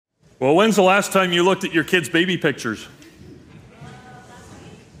Well, when's the last time you looked at your kids' baby pictures?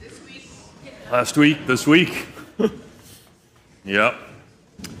 This week. Last week? This week? Yep.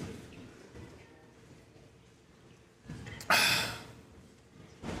 How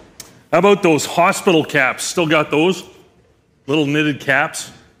about those hospital caps? Still got those? Little knitted caps?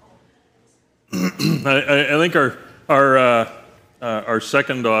 I think our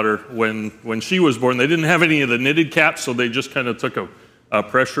second daughter, when she was born, they didn't have any of the knitted caps, so they just kind of took a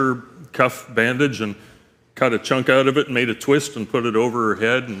pressure cuff bandage and cut a chunk out of it and made a twist and put it over her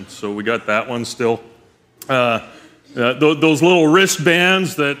head, and so we got that one still. Those little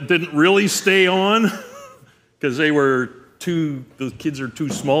wristbands that didn't really stay on because the kids are too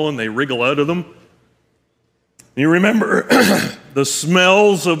small and they wriggle out of them. You remember the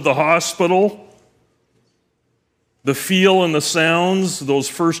smells of the hospital, the feel and the sounds, those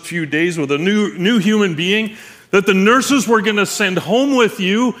first few days with a new human being that the nurses were going to send home with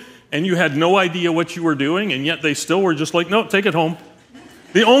you, and you had no idea what you were doing, and yet they still were just like, no, take it home.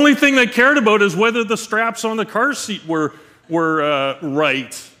 The only thing they cared about is whether the straps on the car seat were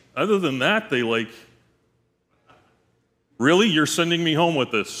right. Other than that, they really, you're sending me home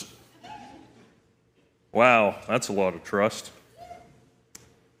with this? Wow, that's a lot of trust.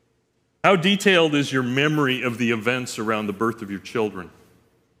 How detailed is your memory of the events around the birth of your children?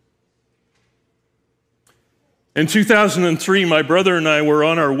 In 2003, my brother and I were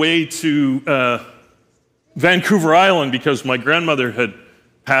on our way to Vancouver Island because my grandmother had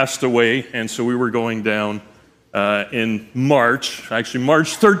passed away, and so we were going down in March. Actually,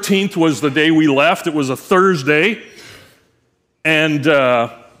 March 13th was the day we left. It was a Thursday. And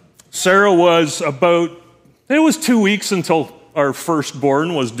Sarah was it was 2 weeks until our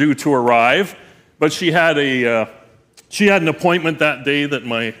firstborn was due to arrive, but she had an appointment that day that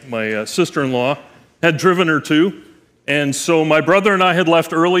my sister-in-law had driven her to, and so my brother and I had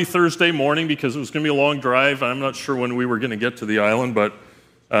left early Thursday morning because it was going to be a long drive. I'm not sure when we were going to get to the island, but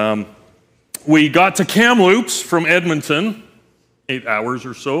we got to Kamloops from Edmonton, 8 hours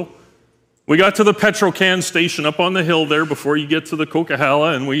or so. We got to the Petro-Can station up on the hill there before you get to the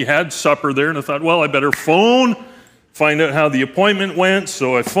Coquihalla, and we had supper there, and I thought, well, I better phone, find out how the appointment went,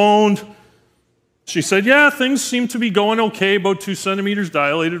 so I phoned. She said, yeah, things seem to be going okay, about 2 centimeters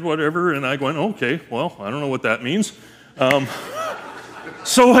dilated, whatever, and I went, okay, well, I don't know what that means.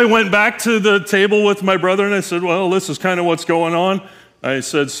 So I went back to the table with my brother, and I said, well, this is kind of what's going on. I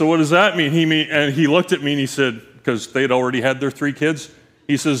said, so what does that mean? And he looked at me and he said, because they'd already had their 3 kids,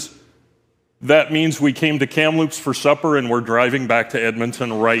 he says, that means we came to Kamloops for supper and we're driving back to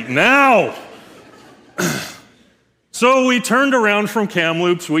Edmonton right now. So we turned around from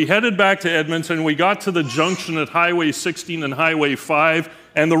Kamloops, we headed back to Edmonton, we got to the junction at Highway 16 and Highway 5,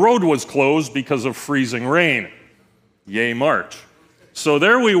 and the road was closed because of freezing rain. Yay, March. So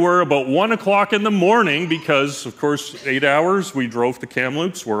there we were about 1 o'clock in the morning because, of course, 8 hours, we drove to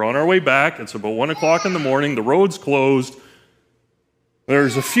Kamloops, we're on our way back, it's about 1 o'clock in the morning, the road's closed.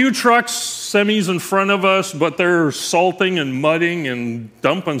 There's a few trucks, semis in front of us, but they're salting and mudding and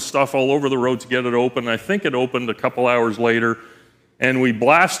dumping stuff all over the road to get it open. I think it opened a couple hours later, and we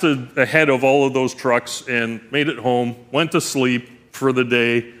blasted ahead of all of those trucks and made it home, went to sleep for the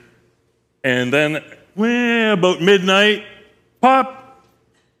day, and then about midnight, pop,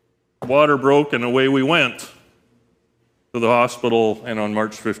 water broke, and away we went to the hospital, and on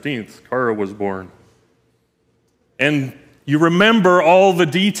March 15th, Cara was born. And you remember all the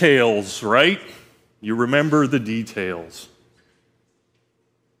details, right? You remember the details.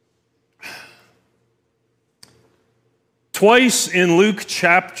 Twice in Luke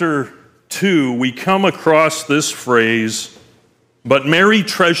chapter 2, we come across this phrase, but Mary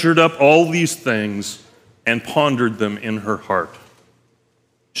treasured up all these things and pondered them in her heart.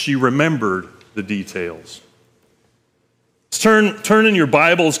 She remembered the details. Turn in your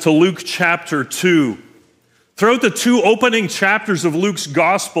Bibles to Luke chapter 2. Throughout the 2 opening chapters of Luke's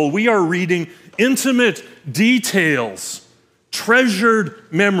gospel, we are reading intimate details,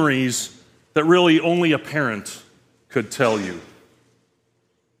 treasured memories that really only a parent could tell you.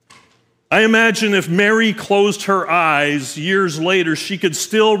 I imagine if Mary closed her eyes years later, she could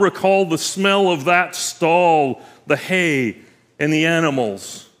still recall the smell of that stall, the hay, and the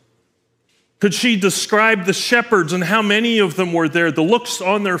animals. Could she describe the shepherds and how many of them were there, the looks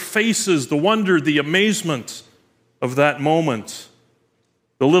on their faces, the wonder, the amazement of that moment,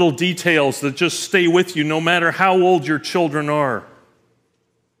 the little details that just stay with you no matter how old your children are.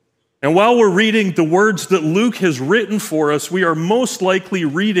 And while we're reading the words that Luke has written for us, we are most likely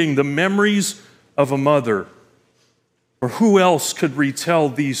reading the memories of a mother. Or who else could retell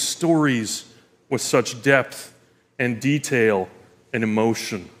these stories with such depth and detail and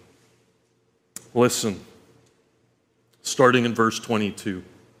emotion? Listen, starting in verse 22.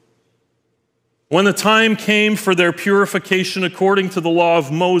 When the time came for their purification according to the law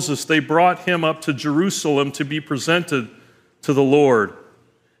of Moses, they brought him up to Jerusalem to be presented to the Lord.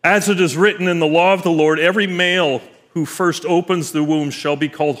 As it is written in the law of the Lord, every male who first opens the womb shall be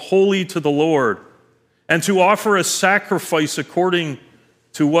called holy to the Lord, and to offer a sacrifice according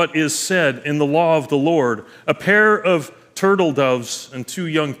to what is said in the law of the Lord, a pair of turtle doves and 2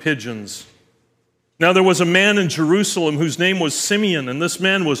 young pigeons. Now there was a man in Jerusalem whose name was Simeon, and this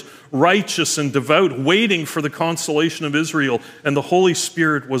man was righteous and devout, waiting for the consolation of Israel, and the Holy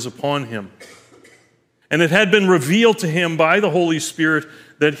Spirit was upon him. And it had been revealed to him by the Holy Spirit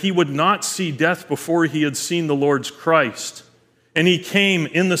that he would not see death before he had seen the Lord's Christ. And he came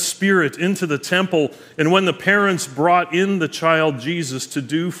in the Spirit into the temple, and when the parents brought in the child Jesus to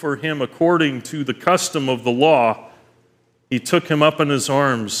do for him according to the custom of the law, he took him up in his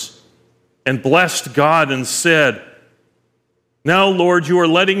arms and blessed God and said, "Now, Lord, you are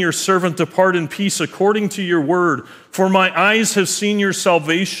letting your servant depart in peace according to your word, for my eyes have seen your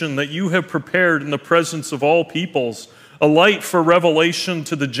salvation that you have prepared in the presence of all peoples, a light for revelation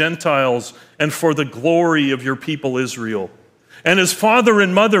to the Gentiles and for the glory of your people Israel." And his father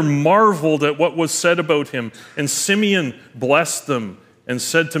and mother marveled at what was said about him, and Simeon blessed them and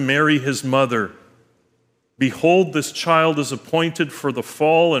said to Mary his mother, "Behold, this child is appointed for the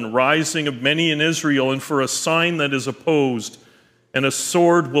fall and rising of many in Israel, and for a sign that is opposed, and a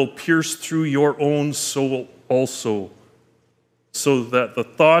sword will pierce through your own soul also, so that the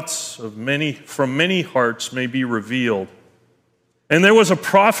thoughts of many from many hearts may be revealed." And there was a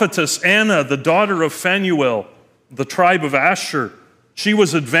prophetess, Anna, the daughter of Phanuel, the tribe of Asher. She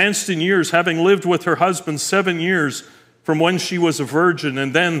was advanced in years, having lived with her husband 7 years from when she was a virgin,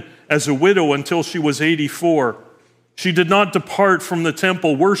 and then as a widow until she was 84. She did not depart from the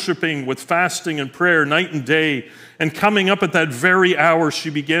temple, worshiping with fasting and prayer night and day. And coming up at that very hour, she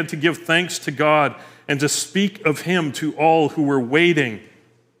began to give thanks to God and to speak of him to all who were waiting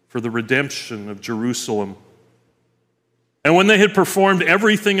for the redemption of Jerusalem. And when they had performed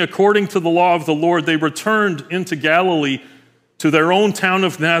everything according to the law of the Lord, they returned into Galilee to their own town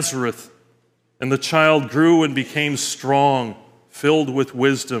of Nazareth. And the child grew and became strong, filled with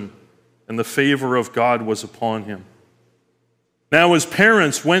wisdom, and the favor of God was upon him. Now his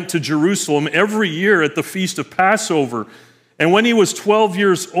parents went to Jerusalem every year at the feast of Passover, and when he was 12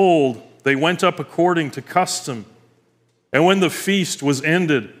 years old, they went up according to custom. And when the feast was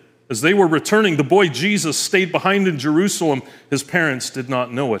ended, as they were returning, the boy Jesus stayed behind in Jerusalem. His parents did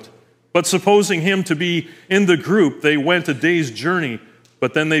not know it. But supposing him to be in the group, they went a day's journey,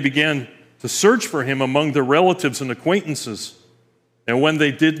 but then they began to search for him among their relatives and acquaintances. And when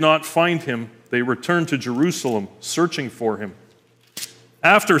they did not find him, they returned to Jerusalem, searching for him.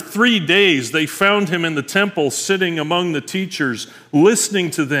 After 3 days, they found him in the temple, sitting among the teachers,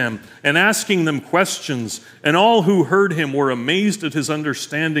 listening to them and asking them questions. And all who heard him were amazed at his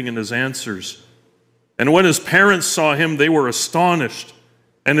understanding and his answers. And when his parents saw him, they were astonished.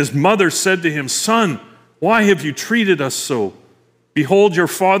 And his mother said to him, "Son, why have you treated us so? Behold, your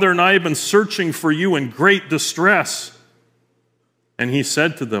father and I have been searching for you in great distress." And he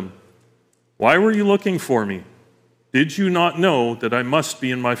said to them, "Why were you looking for me? Did you not know that I must be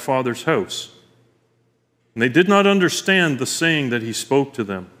in my Father's house?" And they did not understand the saying that he spoke to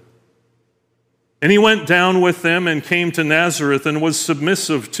them. And he went down with them and came to Nazareth and was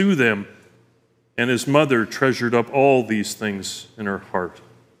submissive to them. And his mother treasured up all these things in her heart.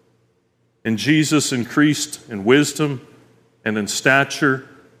 And Jesus increased in wisdom and in stature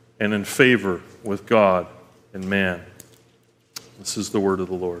and in favor with God and man. This is the word of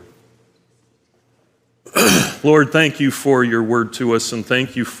the Lord. Lord, thank you for your word to us, and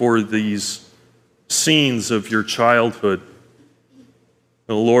thank you for these scenes of your childhood.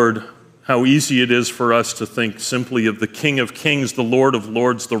 Oh, Lord, how easy it is for us to think simply of the King of Kings, the Lord of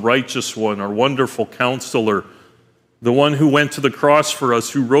Lords, the righteous one, our wonderful counselor, the one who went to the cross for us,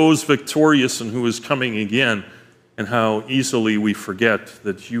 who rose victorious and who is coming again, and how easily we forget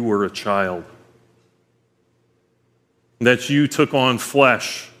that you were a child, that you took on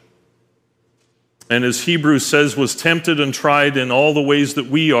flesh, and as Hebrews says, was tempted and tried in all the ways that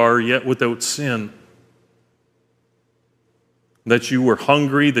we are, yet without sin. That you were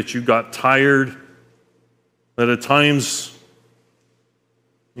hungry, that you got tired, that at times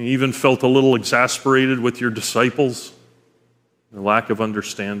you even felt a little exasperated with your disciples, the lack of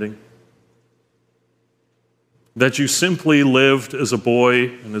understanding. That you simply lived as a boy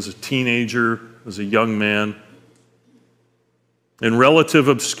and as a teenager, as a young man, in relative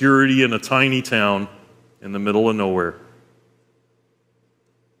obscurity in a tiny town in the middle of nowhere.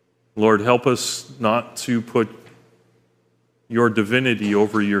 Lord, help us not to put your divinity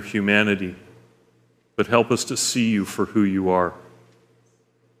over your humanity, but help us to see you for who you are.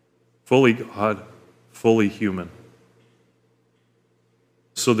 Fully God, fully human,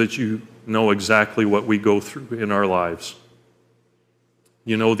 so that you know exactly what we go through in our lives.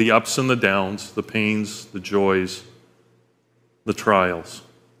 You know the ups and the downs, the pains, the joys, the trials.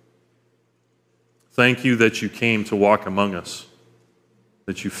 Thank you that you came to walk among us,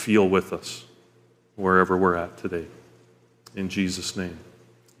 that you feel with us wherever we're at today. In Jesus' name,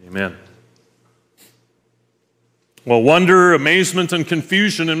 amen. Well, wonder, amazement, and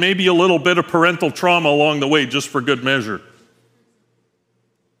confusion, and maybe a little bit of parental trauma along the way, just for good measure.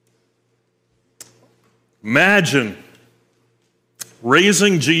 Imagine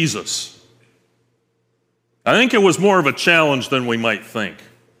raising Jesus. I think it was more of a challenge than we might think.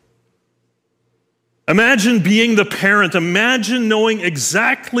 Imagine being the parent. Imagine knowing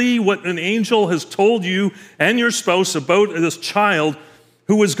exactly what an angel has told you and your spouse about this child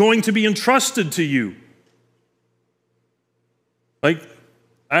who is going to be entrusted to you. Like,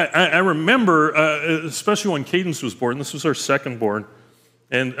 I remember, especially when Cadence was born, this was our second born,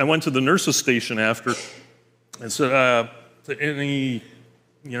 and I went to the nurse's station after and said, any,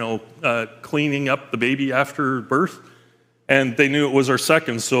 cleaning up the baby after birth? And they knew it was our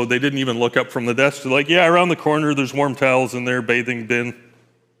second, so they didn't even look up from the desk. They're like, yeah, around the corner, there's warm towels in there, bathing bin.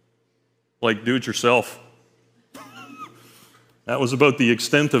 Like, do it yourself. That was about the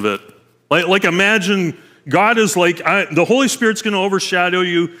extent of it. Like imagine God is like, the Holy Spirit's going to overshadow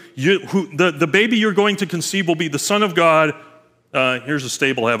you. The baby you're going to conceive will be the Son of God. Here's a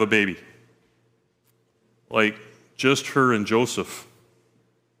stable, have a baby. Like, just her and Joseph.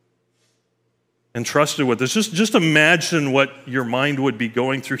 Entrusted with this. Just imagine what your mind would be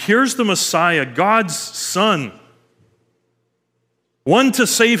going through. Here's the Messiah, God's Son. One to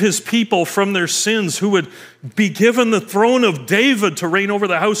save his people from their sins, who would be given the throne of David to reign over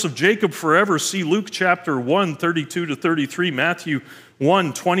the house of Jacob forever. See Luke chapter 1, 32 to 33, Matthew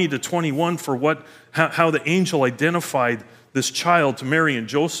 1, 20 to 21 for how the angel identified this child to Mary and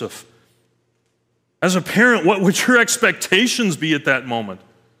Joseph. As a parent, what would your expectations be at that moment?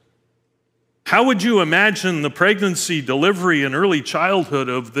 How would you imagine the pregnancy, delivery, and early childhood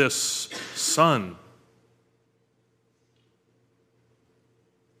of this son?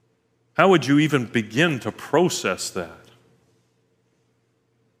 How would you even begin to process that?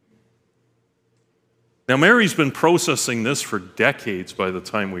 Now, Mary's been processing this for decades by the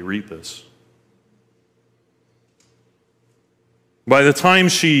time we read this. By the time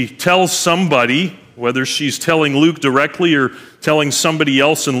she tells somebody, whether she's telling Luke directly or telling somebody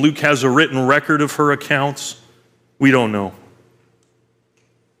else, and Luke has a written record of her accounts, we don't know.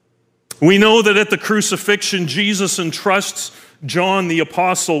 We know that at the crucifixion, Jesus entrusts John the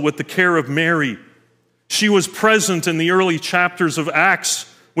apostle with the care of Mary. She was present in the early chapters of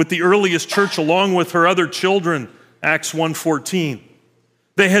Acts with the earliest church along with her other children, Acts 1:14.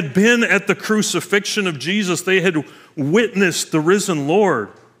 They had been at the crucifixion of Jesus. They had witnessed the risen Lord.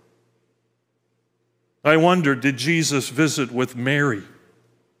 I wonder, did Jesus visit with Mary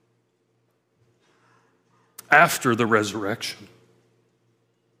after the resurrection?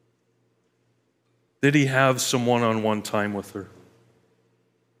 Did he have some one-on-one time with her?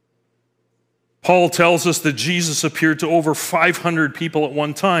 Paul tells us that Jesus appeared to over 500 people at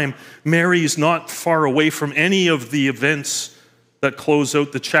one time. Mary is not far away from any of the events that close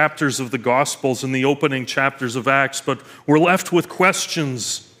out the chapters of the Gospels and the opening chapters of Acts, but we're left with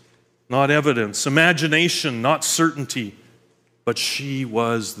questions, not evidence, imagination, not certainty, but she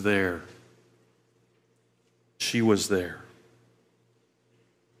was there. She was there.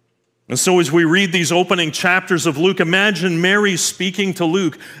 And so as we read these opening chapters of Luke, imagine Mary speaking to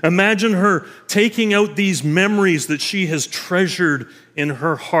Luke. Imagine her taking out these memories that she has treasured in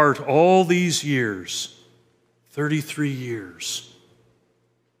her heart all these years, 33 years.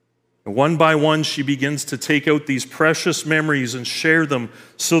 And one by one, she begins to take out these precious memories and share them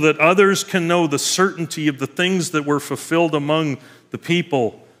so that others can know the certainty of the things that were fulfilled among the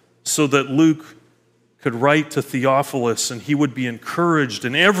people, so that Luke could write to Theophilus and he would be encouraged,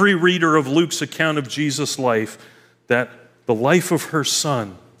 and every reader of Luke's account of Jesus' life, that the life of her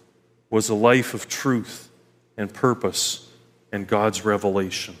son was a life of truth and purpose and God's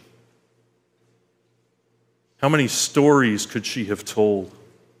revelation. How many stories could she have told?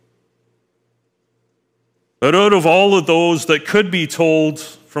 But out of all of those that could be told,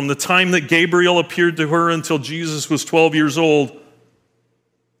 from the time that Gabriel appeared to her until Jesus was 12 years old,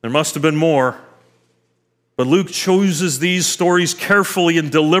 there must have been more. But Luke chooses these stories carefully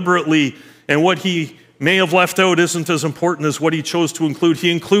and deliberately, and what he may have left out isn't as important as what he chose to include. He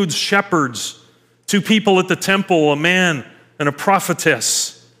includes shepherds, 2 people at the temple, a man and a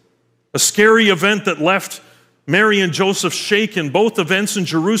prophetess. A scary event that left Mary and Joseph shaken, both events in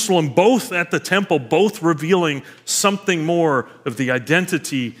Jerusalem, both at the temple, both revealing something more of the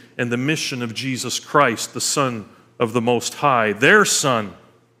identity and the mission of Jesus Christ, the Son of the Most High. Their son,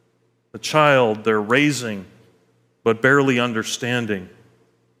 the child they're raising, but barely understanding,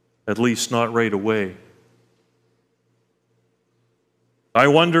 at least not right away. I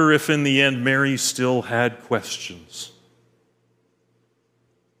wonder if in the end Mary still had questions.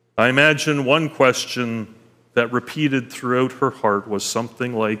 I imagine one question that repeated throughout her heart was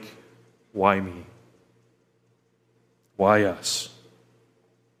something like, why me? Why us?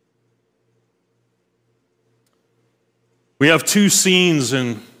 We have 2 scenes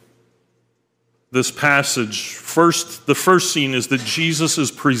in this passage. The first scene is that Jesus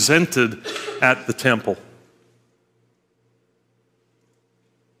is presented at the temple.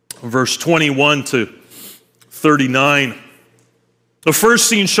 Verse 21 to 39. The first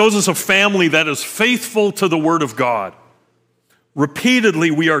scene shows us a family that is faithful to the Word of God.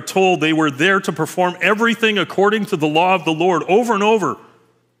 Repeatedly, we are told they were there to perform everything according to the law of the Lord, over and over.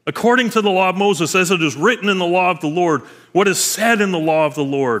 According to the law of Moses, as it is written in the law of the Lord, what is said in the law of the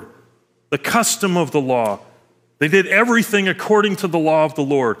Lord, the custom of the law. They did everything according to the law of the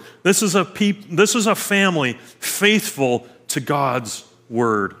Lord. This is a family faithful to God's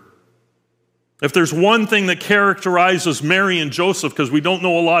Word. If there's one thing that characterizes Mary and Joseph, because we don't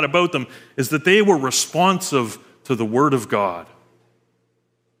know a lot about them, is that they were responsive to the Word of God.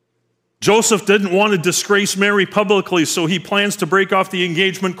 Joseph didn't want to disgrace Mary publicly, so he plans to break off the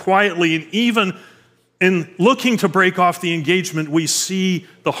engagement quietly. And even in looking to break off the engagement, we see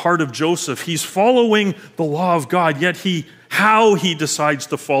the heart of Joseph. He's following the law of God, yet how he decides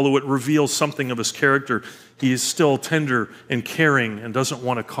to follow it reveals something of his character. He is still tender and caring and doesn't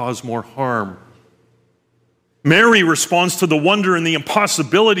want to cause more harm. Mary responds to the wonder and the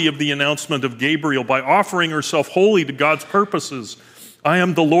impossibility of the announcement of Gabriel by offering herself wholly to God's purposes. I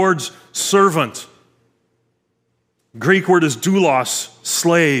am the Lord's servant. Greek word is doulos,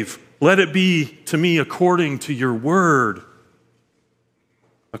 slave. Let it be to me according to your word.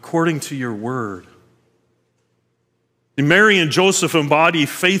 According to your word. Mary and Joseph embody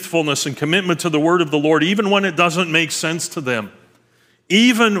faithfulness and commitment to the word of the Lord, even when it doesn't make sense to them.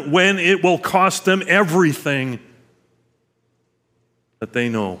 Even when it will cost them everything that they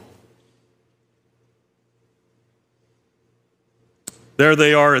know. There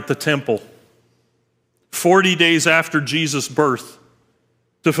they are at the temple, 40 days after Jesus' birth,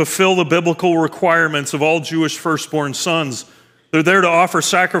 to fulfill the biblical requirements of all Jewish firstborn sons. They're there to offer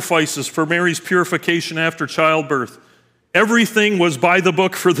sacrifices for Mary's purification after childbirth. Everything was by the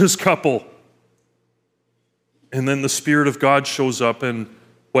book for this couple. And then the Spirit of God shows up, and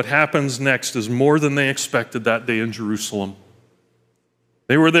what happens next is more than they expected that day in Jerusalem.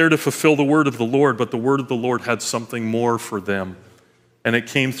 They were there to fulfill the word of the Lord, but the word of the Lord had something more for them. And it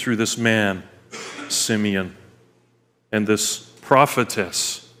came through this man, Simeon, and this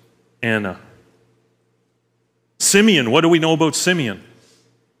prophetess, Anna. Simeon, what do we know about Simeon?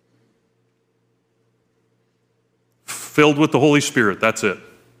 Filled with the Holy Spirit, that's it.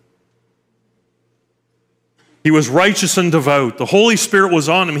 He was righteous and devout. The Holy Spirit was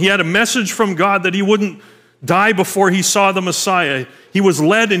on him. He had a message from God that he wouldn't die before he saw the Messiah. He was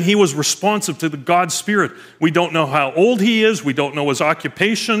led and he was responsive to the God's Spirit. We don't know how old he is. We don't know his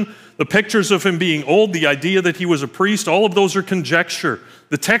occupation. The pictures of him being old, the idea that he was a priest, all of those are conjecture.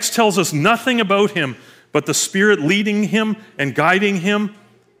 The text tells us nothing about him, but the Spirit leading him and guiding him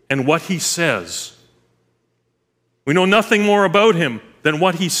and what he says. We know nothing more about him than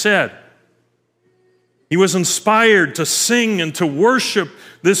what he said. He was inspired to sing and to worship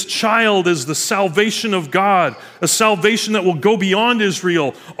this child as the salvation of God, a salvation that will go beyond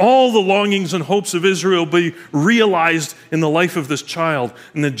Israel. All the longings and hopes of Israel will be realized in the life of this child.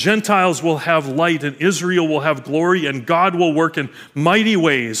 And the Gentiles will have light, and Israel will have glory, and God will work in mighty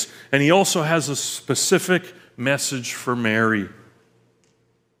ways. And he also has a specific message for Mary.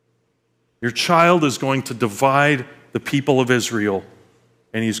 Your child is going to divide the people of Israel,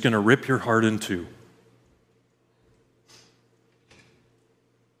 and he's going to rip your heart in two.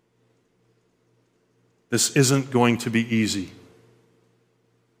 This isn't going to be easy.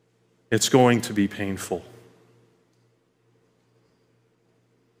 It's going to be painful.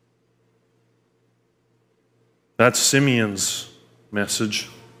 That's Simeon's message.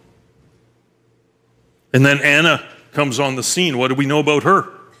 And then Anna comes on the scene. What do we know about her?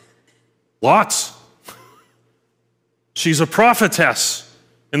 Lots. She's a prophetess.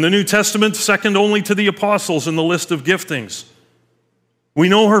 In the New Testament, second only to the apostles in the list of giftings. We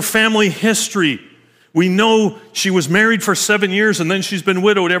know her family history. We know she was married for 7 years and then she's been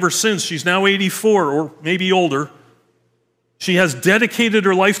widowed ever since. She's now 84 or maybe older. She has dedicated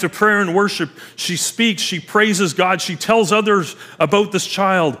her life to prayer and worship. She speaks, she praises God, she tells others about this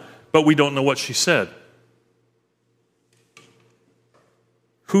child, but we don't know what she said.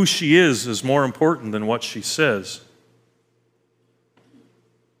 Who she is more important than what she says.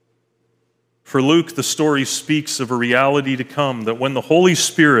 For Luke, the story speaks of a reality to come, that when the Holy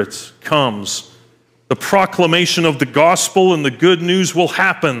Spirit comes, the proclamation of the gospel and the good news will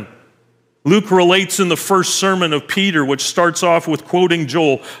happen. Luke relates in the first sermon of Peter, which starts off with quoting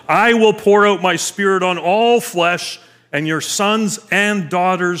Joel, "I will pour out my spirit on all flesh, and your sons and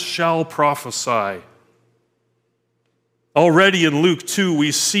daughters shall prophesy." Already in Luke 2,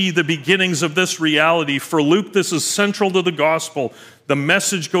 we see the beginnings of this reality. For Luke, this is central to the gospel. The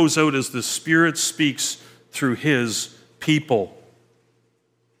message goes out as the Spirit speaks through his people.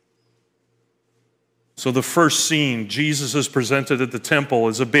 So the first scene, Jesus is presented at the temple.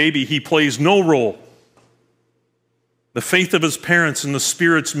 As a baby, he plays no role. The faith of his parents and the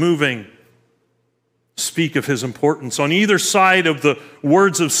Spirit's moving speak of his importance. On either side of the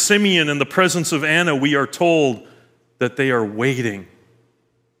words of Simeon and the presence of Anna, we are told that they are waiting.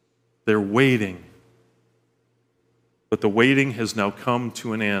 They're waiting. But the waiting has now come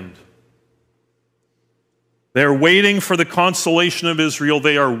to an end. They are waiting for the consolation of Israel.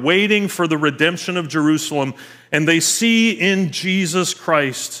 They are waiting for the redemption of Jerusalem. And they see in Jesus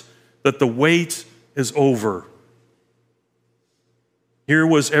Christ that the wait is over. Here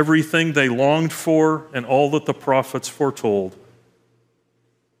was everything they longed for and all that the prophets foretold.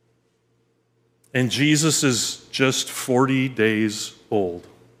 And Jesus is just 40 days old.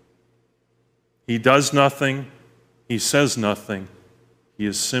 He does nothing. He says nothing. He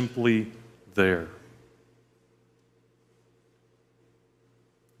is simply there.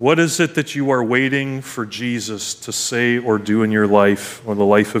 What is it that you are waiting for Jesus to say or do in your life or the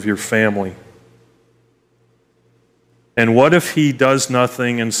life of your family? And what if he does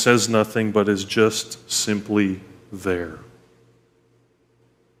nothing and says nothing but is just simply there?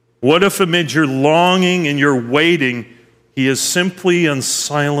 What if amid your longing and your waiting, he is simply and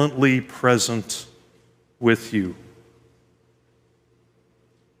silently present with you?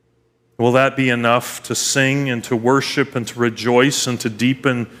 Will that be enough to sing and to worship and to rejoice and to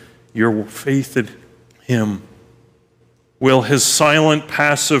deepen your faith in him? Will his silent,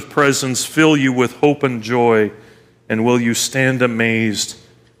 passive presence fill you with hope and joy? And will you stand amazed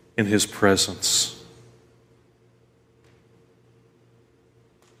in his presence?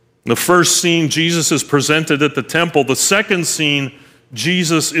 The first scene, Jesus is presented at the temple. The second scene,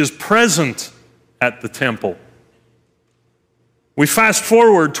 Jesus is present at the temple. We fast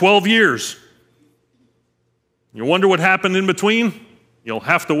forward 12 years. You wonder what happened in between? You'll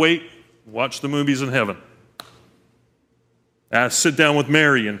have to wait, watch the movies in heaven. Sit down with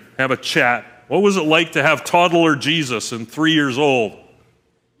Mary and have a chat. What was it like to have toddler Jesus and 3 years old,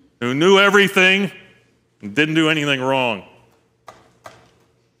 who knew everything and didn't do anything wrong?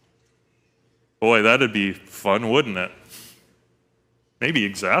 Boy, that'd be fun, wouldn't it? Maybe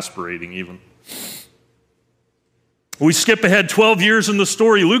exasperating even. We skip ahead 12 years in the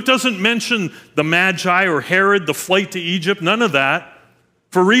story. Luke doesn't mention the Magi or Herod, the flight to Egypt, none of that.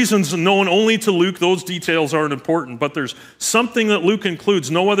 For reasons known only to Luke, those details aren't important, but there's something that Luke includes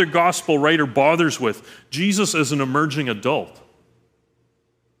no other gospel writer bothers with: Jesus as an emerging adult.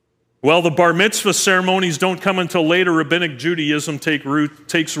 Well, the bar mitzvah ceremonies don't come until later. Rabbinic Judaism takes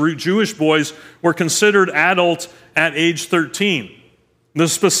root. Jewish boys were considered adult at age 13. The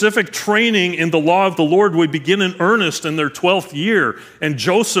specific training in the law of the Lord would begin in earnest in their 12th year, and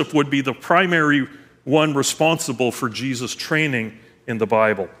Joseph would be the primary one responsible for Jesus' training in the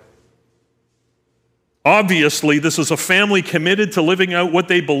Bible. Obviously, this is a family committed to living out what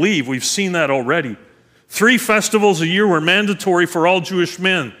they believe. We've seen that already. 3 festivals a year were mandatory for all Jewish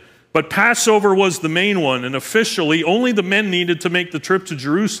men, but Passover was the main one, and officially only the men needed to make the trip to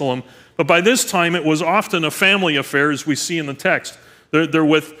Jerusalem, but by this time it was often a family affair, as we see in the text. They're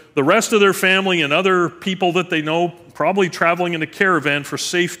with the rest of their family and other people that they know, probably traveling in a caravan for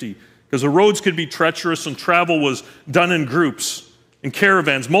safety, because the roads could be treacherous and travel was done in groups, in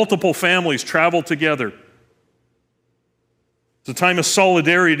caravans. Multiple families traveled together. It's a time of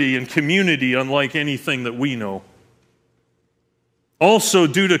solidarity and community unlike anything that we know. Also,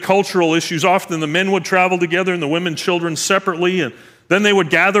 due to cultural issues, often the men would travel together and the women, children separately, and then they would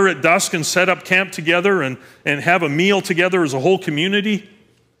gather at dusk and set up camp together and have a meal together as a whole community.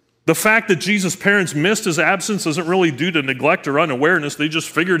 The fact that Jesus' parents missed his absence isn't really due to neglect or unawareness. They just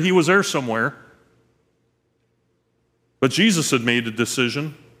figured he was there somewhere. But Jesus had made a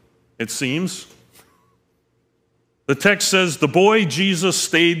decision, it seems. The text says, the boy Jesus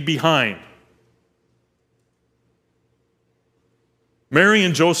stayed behind. Mary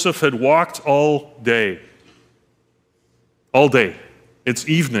and Joseph had walked all day. All day. It's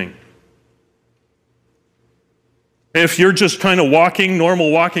evening. If you're just kind of walking,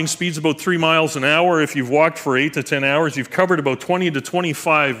 normal walking speed's about 3 miles an hour. If you've walked for 8 to 10 hours, you've covered about 20 to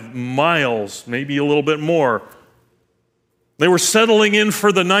 25 miles, maybe a little bit more. They were settling in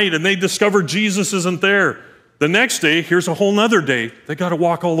for the night, and they discovered Jesus isn't there. The next day, here's a whole nother day. They got to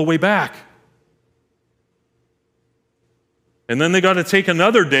walk all the way back. And then they got to take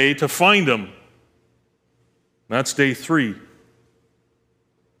another day to find him. That's day 3.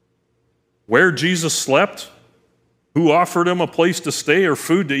 Where Jesus slept, who offered him a place to stay or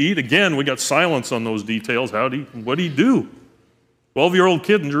food to eat. Again, we got silence on those details. What did he do? 12-year-old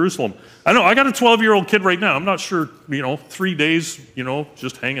kid in Jerusalem. I know, I got a 12-year-old kid right now. I'm not sure, 3 days,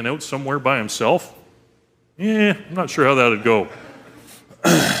 just hanging out somewhere by himself. I'm not sure how that would go.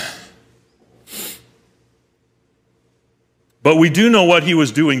 But we do know what he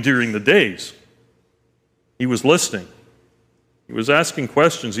was doing during the days. He was listening. He was asking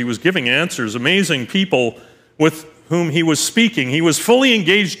questions. He was giving answers. Amazing people with whom he was speaking. He was fully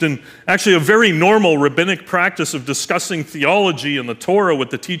engaged in actually a very normal rabbinic practice of discussing theology and the Torah with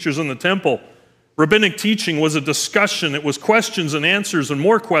the teachers in the temple. Rabbinic teaching was a discussion. It was questions and answers and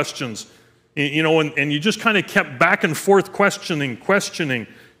more questions. And you just kind of kept back and forth questioning,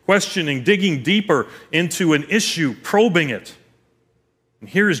 digging deeper into an issue, probing it. And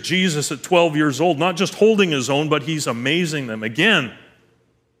here is Jesus at 12 years old, not just holding his own, but he's amazing them. Again,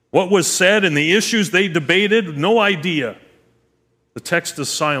 what was said and the issues they debated, no idea. The text is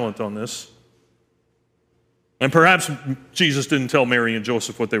silent on this. And perhaps Jesus didn't tell Mary and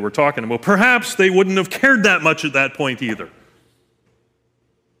Joseph what they were talking about. Perhaps they wouldn't have cared that much at that point either.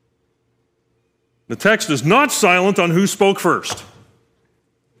 The text is not silent on who spoke first.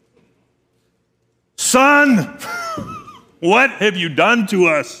 Son, what have you done to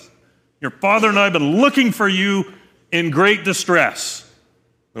us? Your father and I have been looking for you in great distress.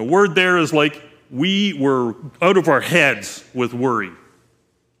 The word there is like we were out of our heads with worry.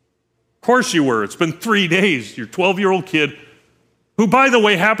 Of course you were. It's been 3 days. Your 12-year-old kid, who, by the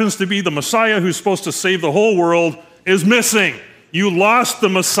way, happens to be the Messiah who's supposed to save the whole world, is missing. You lost the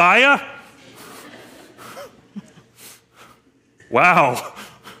Messiah? Wow.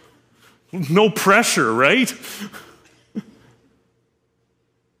 No pressure, right?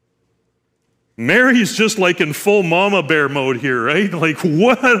 Mary's just like in full mama bear mode here, right? Like,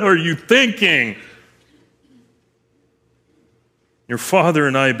 what are you thinking? Your father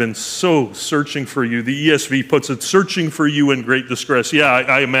and I have been so searching for you. The ESV puts it, searching for you in great distress. Yeah,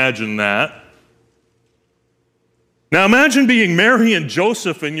 I imagine that. Now imagine being Mary and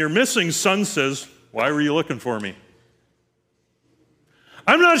Joseph and your missing son says, why were you looking for me?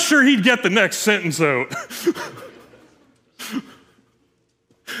 I'm not sure he'd get the next sentence out.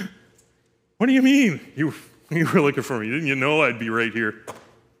 What do you mean? You were looking for me. Didn't you know I'd be right here?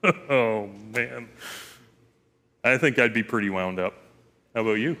 Oh, man. I think I'd be pretty wound up. How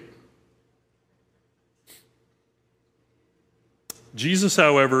about you? Jesus,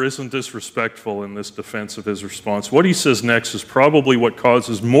 however, isn't disrespectful in this defense of his response. What he says next is probably what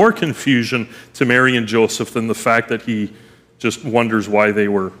causes more confusion to Mary and Joseph than the fact that he just wonders why they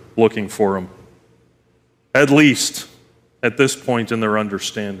were looking for him. At least at this point in their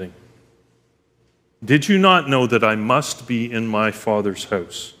understanding. Did you not know that I must be in my Father's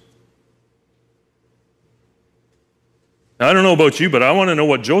house? Now, I don't know about you, but I want to know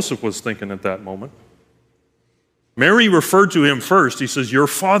what Joseph was thinking at that moment. Mary referred to him first. He says, your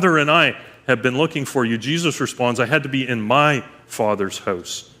father and I have been looking for you. Jesus responds, I had to be in my Father's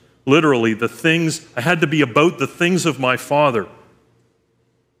house. Literally, I had to be about the things of my Father.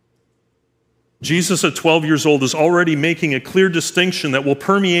 Jesus at 12 years old is already making a clear distinction that will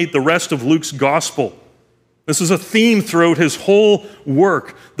permeate the rest of Luke's gospel. This is a theme throughout his whole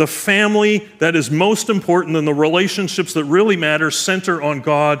work. The family that is most important and the relationships that really matter center on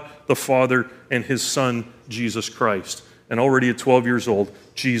God the Father and his Son, Jesus Christ. And already at 12 years old,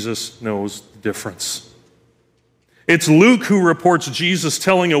 Jesus knows the difference. It's Luke who reports Jesus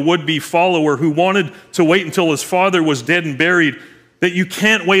telling a would-be follower who wanted to wait until his father was dead and buried that you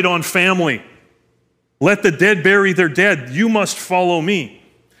can't wait on family. Let the dead bury their dead. You must follow me.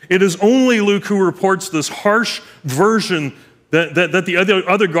 It is only Luke who reports this harsh version that the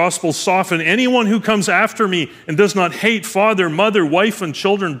other gospels soften. Anyone who comes after me and does not hate father, mother, wife, and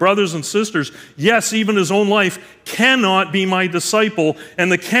children, brothers and sisters, yes, even his own life, cannot be my disciple. And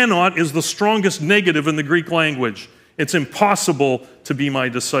the cannot is the strongest negative in the Greek language. It's impossible to be my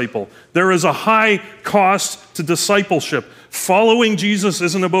disciple. There is a high cost to discipleship. Following Jesus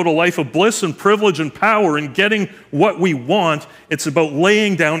isn't about a life of bliss and privilege and power and getting what we want. It's about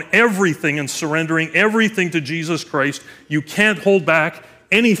laying down everything and surrendering everything to Jesus Christ. You can't hold back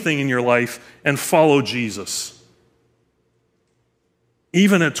anything in your life and follow Jesus.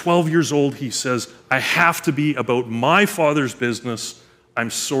 Even at 12 years old, he says, I have to be about my Father's business.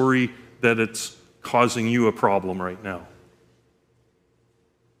 I'm sorry that it's causing you a problem right now.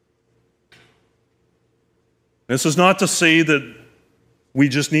 This is not to say that we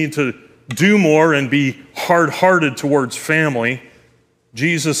just need to do more and be hard-hearted towards family.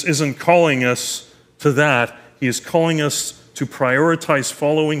 Jesus isn't calling us to that. He is calling us to prioritize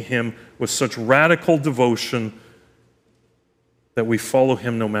following him with such radical devotion that we follow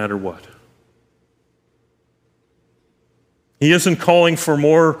him no matter what. He isn't calling for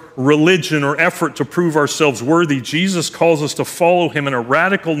more religion or effort to prove ourselves worthy. Jesus calls us to follow him in a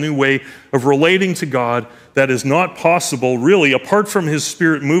radical new way of relating to God that is not possible, really, apart from his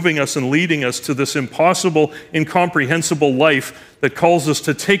Spirit moving us and leading us to this impossible, incomprehensible life that calls us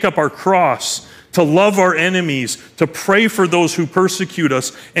to take up our cross, to love our enemies, to pray for those who persecute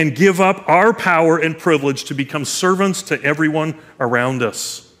us, and give up our power and privilege to become servants to everyone around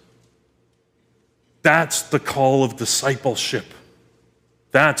us. That's the call of discipleship.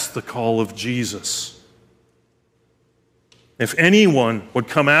 That's the call of Jesus. If anyone would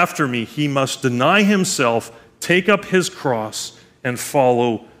come after me, he must deny himself, take up his cross, and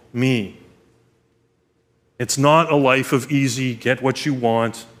follow me. It's not a life of easy, get what you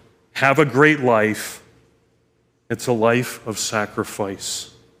want, have a great life. It's a life of sacrifice.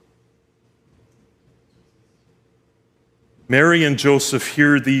 Mary and Joseph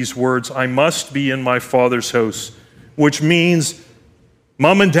hear these words, I must be in my Father's house, which means,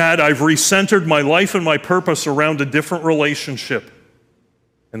 Mom and Dad, I've recentered my life and my purpose around a different relationship.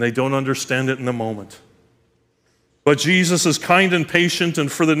 And they don't understand it in the moment. But Jesus is kind and patient, and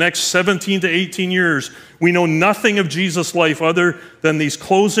for the next 17 to 18 years, we know nothing of Jesus' life other than these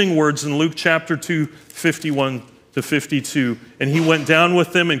closing words in Luke chapter 2, 51 to 52. And he went down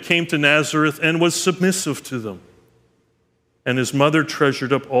with them and came to Nazareth and was submissive to them. And his mother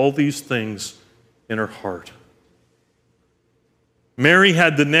treasured up all these things in her heart. Mary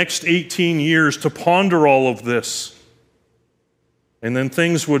had the next 18 years to ponder all of this. And then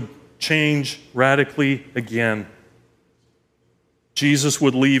things would change radically again. Jesus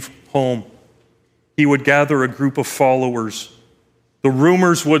would leave home. He would gather a group of followers. The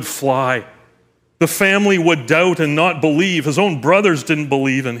rumors would fly. The family would doubt and not believe. His own brothers didn't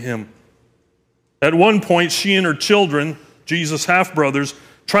believe in him. At one point, she and her children, Jesus' half-brothers,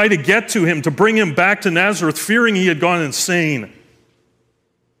 tried to get to him to bring him back to Nazareth, fearing he had gone insane.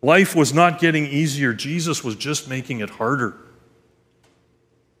 Life was not getting easier. Jesus was just making it harder.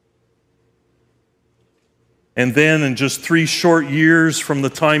 And then in just 3 short years from the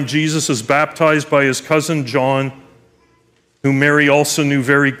time Jesus is baptized by his cousin John, who Mary also knew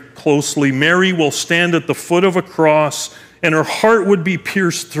very closely, Mary will stand at the foot of a cross and her heart would be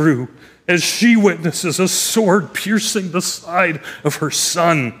pierced through as she witnesses a sword piercing the side of her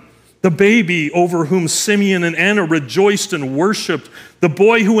son, the baby over whom Simeon and Anna rejoiced and worshiped, the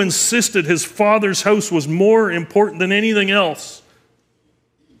boy who insisted his father's house was more important than anything else.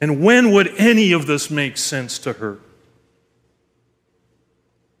 And when would any of this make sense to her?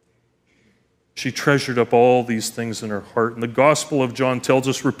 She treasured up all these things in her heart. And the Gospel of John tells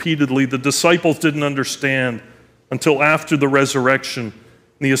us repeatedly the disciples didn't understand until after the resurrection,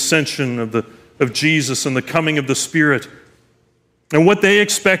 the ascension of Jesus and the coming of the Spirit. And what they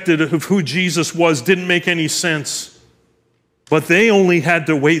expected of who Jesus was didn't make any sense. But they only had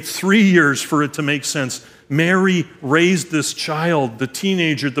to wait 3 years for it to make sense. Mary raised this child, the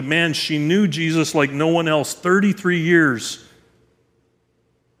teenager, the man. She knew Jesus like no one else. 33 years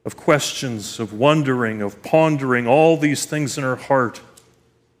of questions, of wondering, of pondering, all these things in her heart.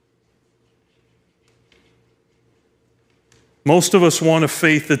 Most of us want a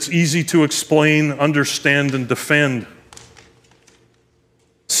faith that's easy to explain, understand, and defend.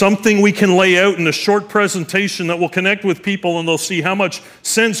 Something we can lay out in a short presentation that will connect with people and they'll see how much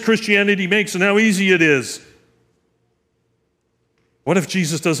sense Christianity makes and how easy it is. What if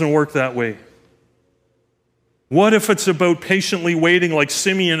Jesus doesn't work that way? What if it's about patiently waiting like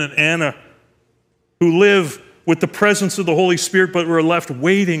Simeon and Anna, who live with the presence of the Holy Spirit, but were left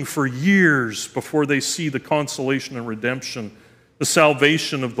waiting for years before they see the consolation and redemption the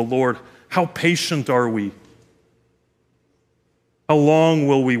salvation of the Lord. How patient are we? How long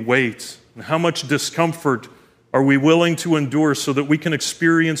will we wait? And how much discomfort are we willing to endure so that we can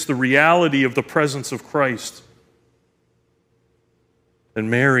experience the reality of the presence of Christ? And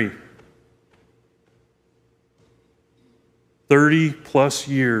Mary, 30 plus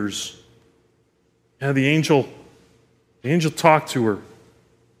years, the angel talked to her.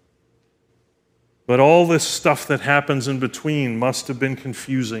 But all this stuff that happens in between must have been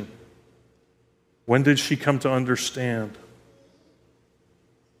confusing. When did she come to understand?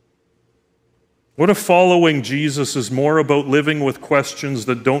 What if following Jesus is more about living with questions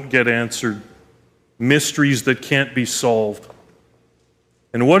that don't get answered, mysteries that can't be solved?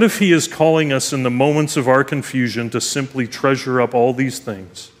 And what if he is calling us in the moments of our confusion to simply treasure up all these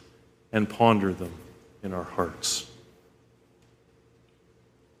things and ponder them in our hearts?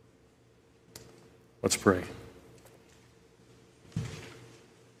 Let's pray.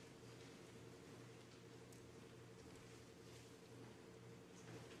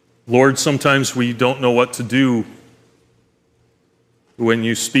 Lord, sometimes we don't know what to do when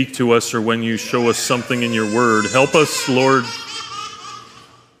you speak to us or when you show us something in your word. Help us, Lord,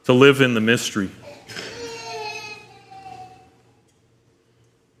 to live in the mystery.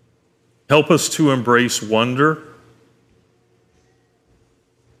 Help us to embrace wonder.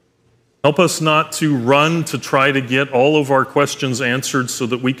 Help us not to run to try to get all of our questions answered so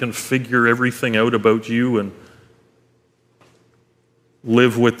that we can figure everything out about you and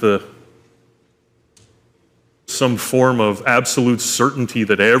live with some form of absolute certainty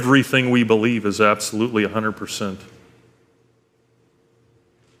that everything we believe is absolutely 100%.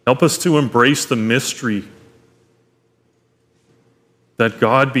 Help us to embrace the mystery that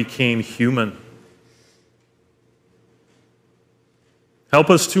God became human. Help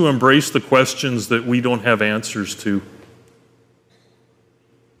us to embrace the questions that we don't have answers to,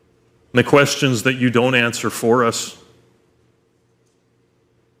 and the questions that you don't answer for us.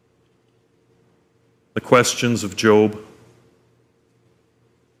 The questions of Job.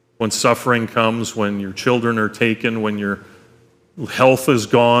 When suffering comes, when your children are taken, when your health is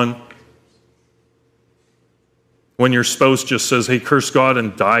gone, when your spouse just says, hey, curse God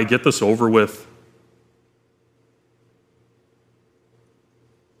and die, get this over with.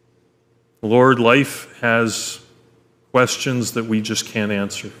 Lord, life has questions that we just can't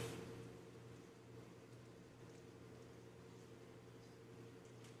answer.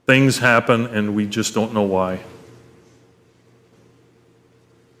 Things happen and we just don't know why.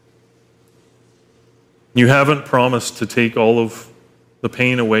 You haven't promised to take all of the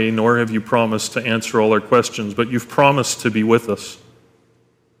pain away, nor have you promised to answer all our questions, but you've promised to be with us.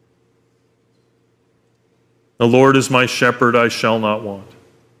 The Lord is my shepherd, I shall not want.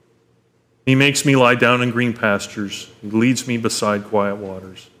 He makes me lie down in green pastures. He leads me beside quiet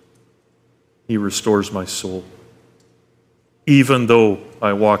waters. He restores my soul. Even though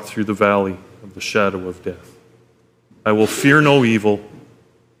I walk through the valley of the shadow of death, I will fear no evil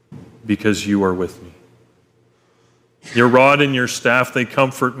because you are with me. Your rod and your staff, they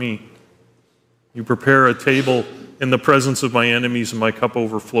comfort me. You prepare a table in the presence of my enemies, and my cup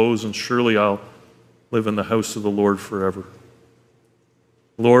overflows, and surely I'll live in the house of the Lord forever.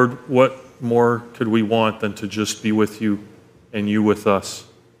 Lord, what more could we want than to just be with you and you with us?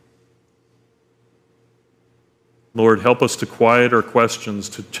 Lord, help us to quiet our questions,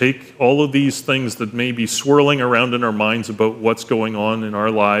 to take all of these things that may be swirling around in our minds about what's going on in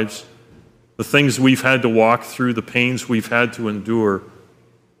our lives, the things we've had to walk through, the pains we've had to endure,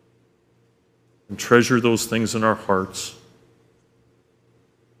 and treasure those things in our hearts.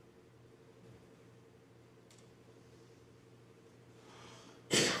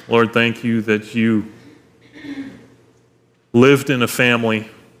 Lord, thank you that you lived in a family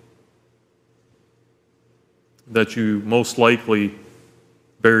that you most likely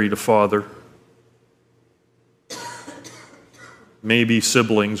buried a father. Maybe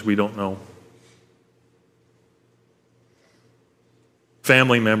siblings, we don't know.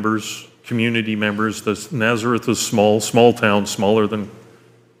 Family members, community members. Nazareth is small town, smaller than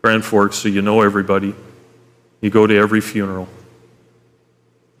Grand Forks, so you know everybody. You go to every funeral.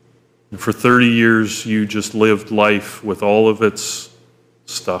 And for 30 years, you just lived life with all of its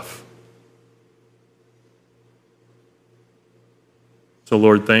stuff. So,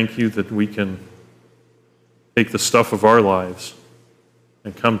 Lord, thank you that we can take the stuff of our lives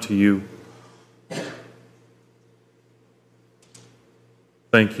and come to you.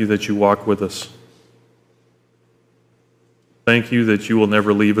 Thank you that you walk with us. Thank you that you will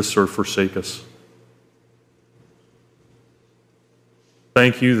never leave us or forsake us.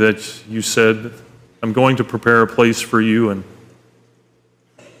 Thank you that you said, I'm going to prepare a place for you, and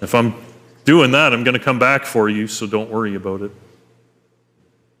If I'm doing that, I'm going to come back for you, so don't worry about it.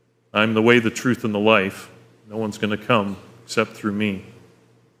 I'm the way, the truth, and the life. No one's going to come except through me.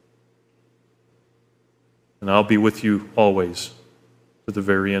 And I'll be with you always to the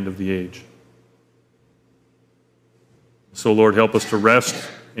very end of the age. So, Lord, help us to rest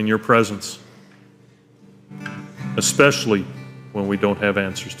in your presence, especially when we don't have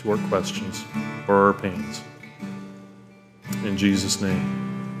answers to our questions or our pains. In Jesus'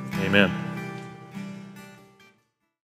 name, amen.